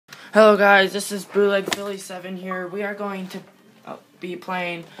Hello guys, this is Bootleg Philly 7 here. We are going to be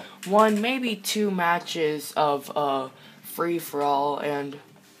playing one, maybe two matches of free-for-all, and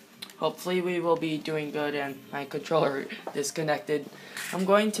hopefully we will be doing good and my controller disconnected. I'm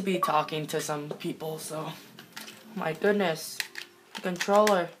going to be talking to some people, so my goodness, the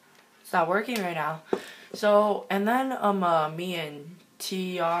controller, it's not working right now. So, and then me and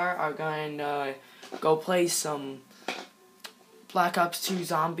TR are going to go play some Black Ops 2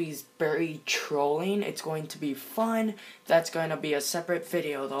 Zombies Buried Trolling. It's going to be fun. That's going to be a separate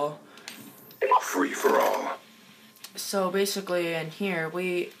video though. Free for all. So basically in here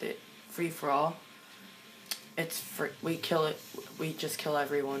free for all. It's free. We kill it. We just kill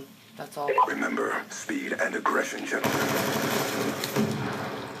everyone. That's all. Remember, speed and aggression, gentlemen.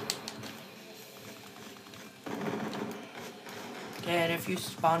 Okay, and if you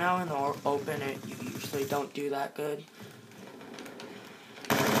spawn out in the open, you usually don't do that good.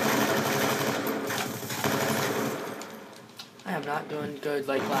 I am not doing good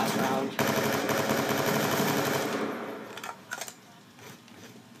like last round.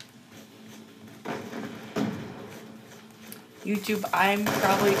 YouTube, I'm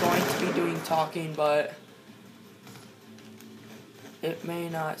probably going to be doing talking, but it may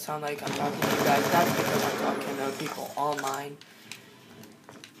not sound like I'm talking to you guys. That's because I'm talking to people online.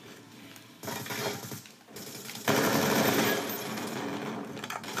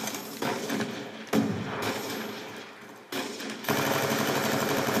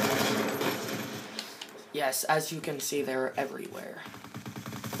 Yes, as you can see, they're everywhere.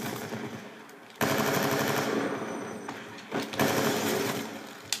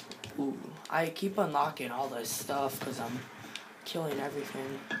 Ooh, I keep unlocking all this stuff because I'm killing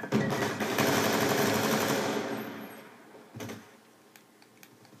everything.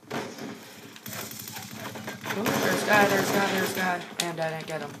 Ooh, there's guy, and I didn't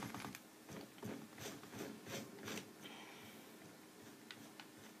get him.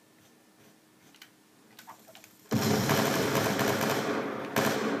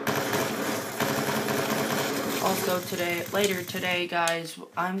 Also later today, guys,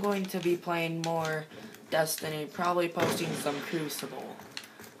 I'm going to be playing more Destiny, probably posting some Crucible.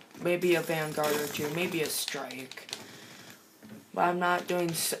 Maybe a Vanguard or two, maybe a Strike. But I'm not doing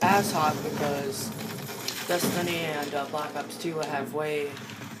as hot because Destiny and Black Ops 2 have way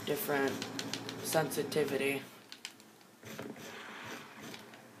different sensitivity.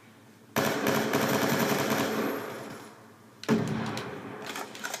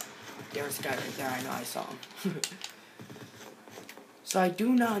 There's a guy right there, I know, I saw him. So I do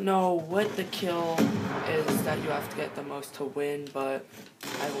not know what the kill is that you have to get the most to win, but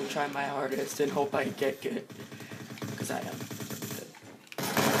I will try my hardest and hope I get good. Because I am good.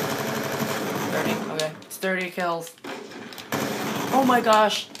 30, okay, it's 30 kills. Oh my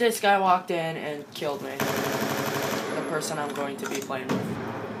gosh, this guy walked in and killed me. The person I'm going to be playing with.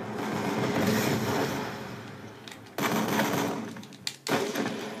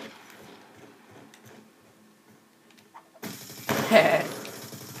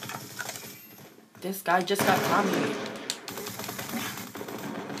 This guy just got Tommy.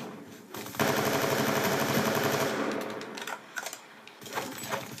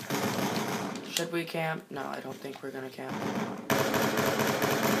 Should we camp? No, I don't think we're gonna camp.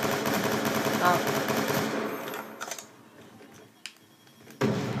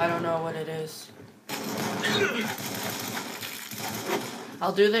 I don't know what it is.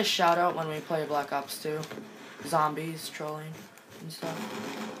 I'll do this shout out when we play Black Ops 2. Zombies, trolling, and stuff.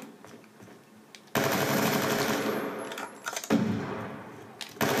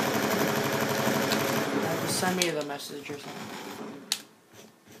 Send me the message or something.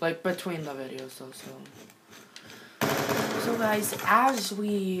 Like between the videos though, so guys, as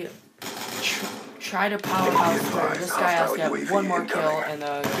we try to powerhouse through, this guy has to get one more kill and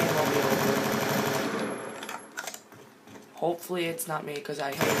the game will be over. Hopefully it's not me because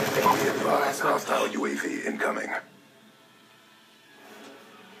I hate it. Hostile UAV incoming.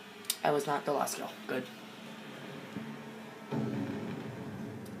 I was not the last kill. Good.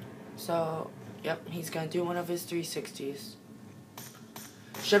 So yep, he's gonna do one of his 360s.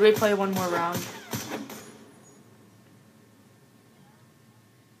 Should we play one more round?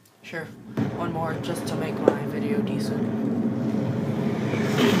 Sure, one more just to make my video decent.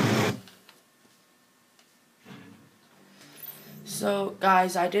 So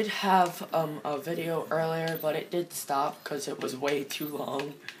guys, I did have a video earlier, but it did stop because it was way too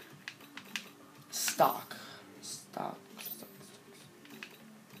long. Stock.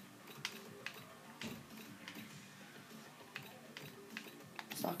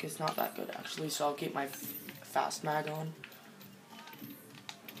 Stock is not that good actually, so I'll keep my fast mag on.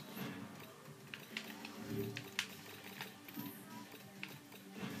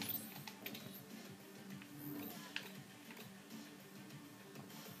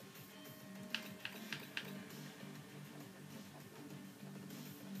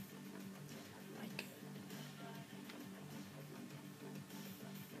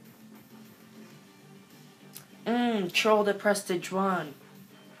 Control the Prestige 1.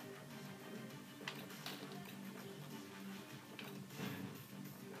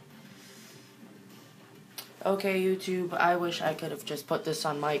 Okay, YouTube, I wish I could have just put this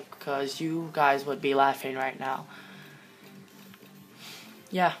on mic because you guys would be laughing right now.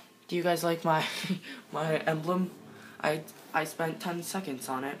 Yeah, do you guys like my my emblem? I spent 10 seconds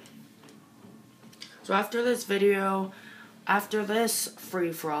on it. So after this video, after this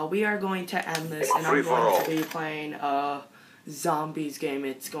free-for-all, we are going to end this, and I'm going to be playing a zombies game.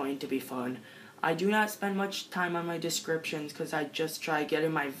 It's going to be fun. I do not spend much time on my descriptions because I just try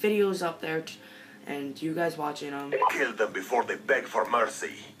getting my videos up there and you guys watching them. Kill them before they beg for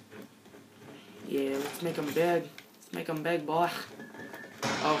mercy. Yeah, let's make them big. Let's make them big, boy.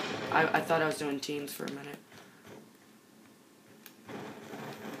 Oh, I thought I was doing teams for a minute.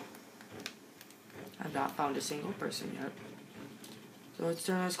 I've not found a single person yet. So let's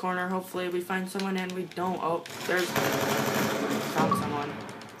turn this corner. Hopefully we find someone, and we don't. Oh, there's... found someone.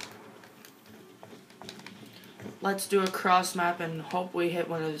 Let's do a cross map and hope we hit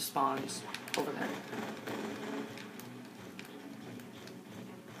one of the spawns over there.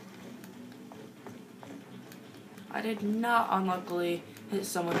 I did not unluckily hit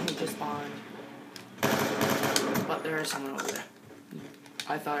someone who just spawned. But there is someone over there.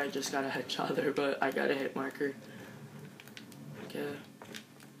 I thought I just got a headshot there, but I got a hit marker. Okay.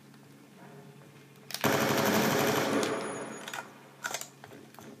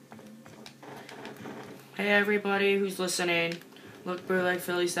 Hey everybody who's listening, look Bootleg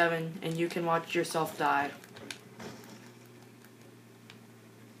Philly 7 and you can watch yourself die.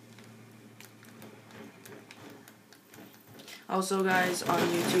 Also guys, on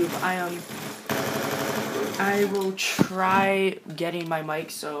YouTube, I will try getting my mic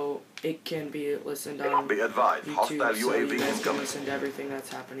so it can be listened on Be advised, YouTube, hostile so UAV you guys can incoming. listen to everything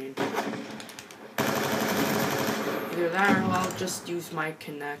that's happening. Either that or I'll just use my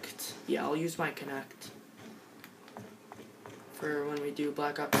Connect. Yeah, I'll use my Connect for when we do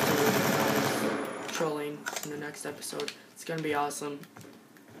Black Ops 2 trolling in the next episode. It's gonna be awesome.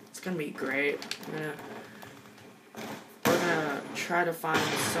 It's gonna be great. We're gonna try to find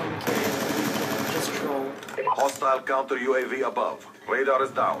some kid who we can just troll. Hostile counter UAV above. Radar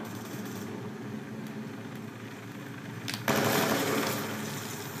is down.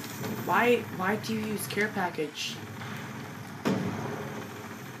 Why do you use care package?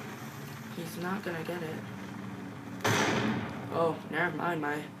 He's not gonna get it. Oh, never mind.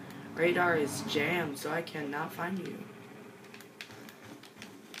 My radar is jammed, so I cannot find you.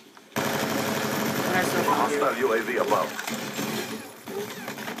 But I still found you. Hostile UAV above.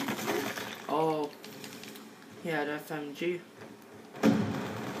 Oh, yeah, the FMG.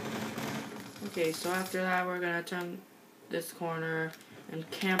 Okay, so after that, we're gonna turn this corner and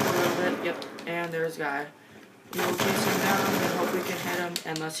camp a little bit. Yep, and there's a guy. We'll chase him down and hope we can hit him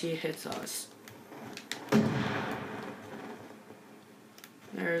unless he hits us.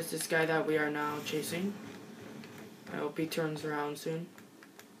 There's this guy that we are now chasing. I hope he turns around soon.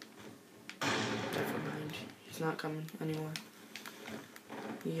 Never mind. He's not coming anymore.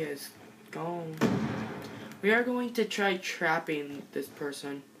 He is gone. We are going to try trapping this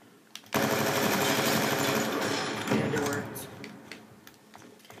person. And it worked.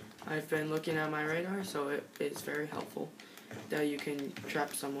 I've been looking at my radar, so it is very helpful that you can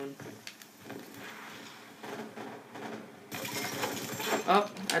trap someone. Oh,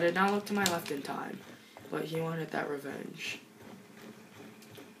 I did not look to my left in time, but he wanted that revenge.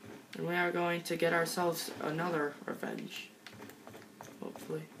 And we are going to get ourselves another revenge.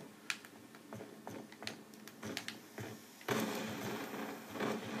 Hopefully.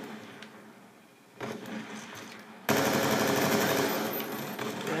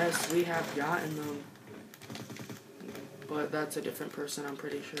 Yes, we have gotten them. But that's a different person, I'm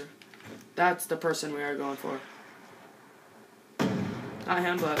pretty sure. That's the person we are going for. Not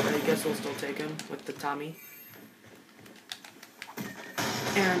him, but I guess we'll still take him with the Tommy.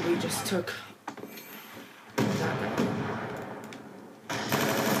 And we just took that guy.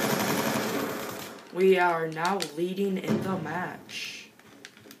 We are now leading in the match.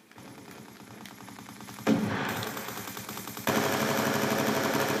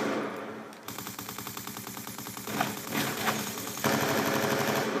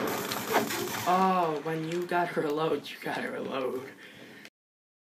 Oh, when you gotta reload, you gotta reload.